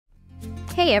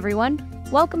Hey everyone,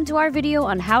 welcome to our video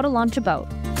on how to launch a boat.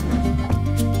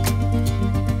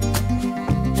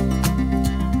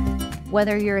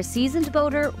 Whether you're a seasoned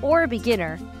boater or a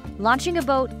beginner, launching a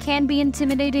boat can be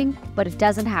intimidating, but it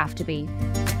doesn't have to be.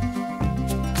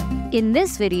 In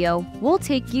this video, we'll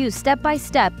take you step by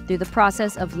step through the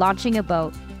process of launching a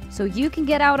boat so you can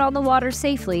get out on the water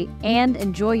safely and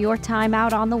enjoy your time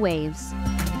out on the waves.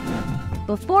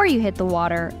 Before you hit the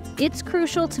water, it's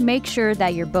crucial to make sure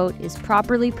that your boat is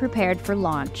properly prepared for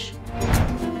launch.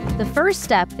 The first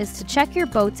step is to check your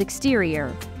boat's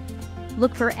exterior.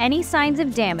 Look for any signs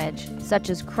of damage, such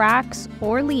as cracks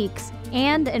or leaks,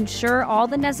 and ensure all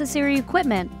the necessary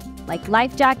equipment, like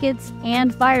life jackets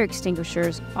and fire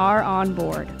extinguishers, are on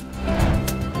board.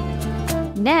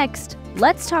 Next,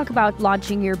 let's talk about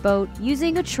launching your boat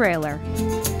using a trailer.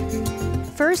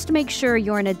 First, make sure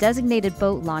you're in a designated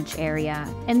boat launch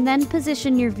area, and then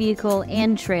position your vehicle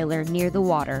and trailer near the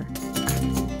water.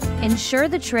 Ensure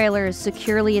the trailer is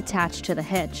securely attached to the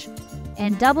hitch,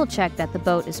 and double-check that the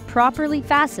boat is properly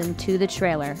fastened to the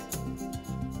trailer.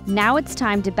 Now it's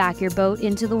time to back your boat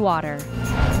into the water.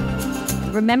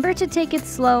 Remember to take it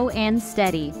slow and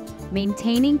steady,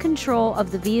 maintaining control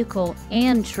of the vehicle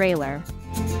and trailer.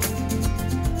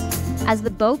 As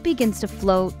the boat begins to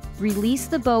float, release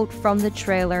the boat from the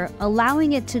trailer,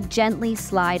 allowing it to gently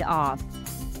slide off.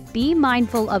 Be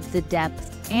mindful of the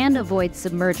depth and avoid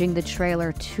submerging the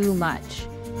trailer too much.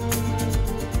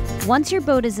 Once your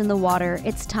boat is in the water,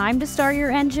 it's time to start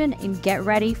your engine and get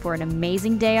ready for an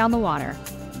amazing day on the water.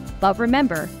 But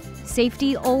remember,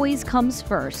 safety always comes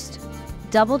first.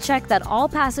 Double-check that all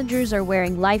passengers are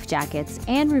wearing life jackets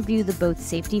and review the boat's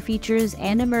safety features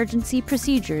and emergency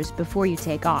procedures before you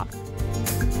take off.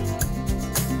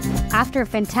 After a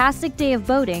fantastic day of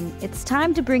boating, it's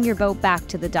time to bring your boat back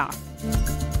to the dock.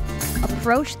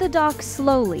 Approach the dock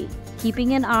slowly,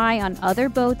 keeping an eye on other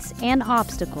boats and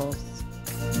obstacles.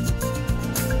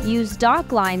 Use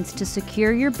dock lines to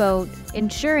secure your boat,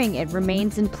 ensuring it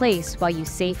remains in place while you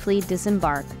safely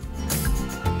disembark.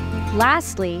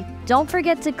 Lastly, don't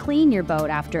forget to clean your boat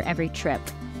after every trip.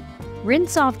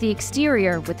 Rinse off the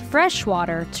exterior with fresh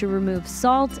water to remove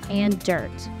salt and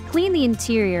dirt. Clean the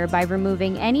interior by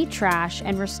removing any trash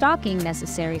and restocking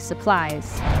necessary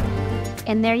supplies.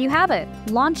 And there you have it.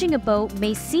 Launching a boat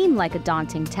may seem like a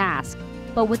daunting task,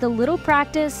 but with a little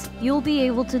practice, you'll be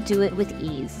able to do it with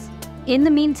ease. In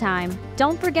the meantime,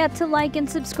 don't forget to like and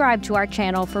subscribe to our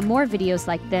channel for more videos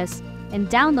like this, and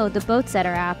download the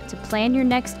Boatsetter app to plan your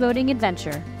next boating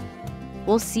adventure.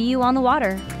 We'll see you on the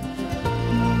water.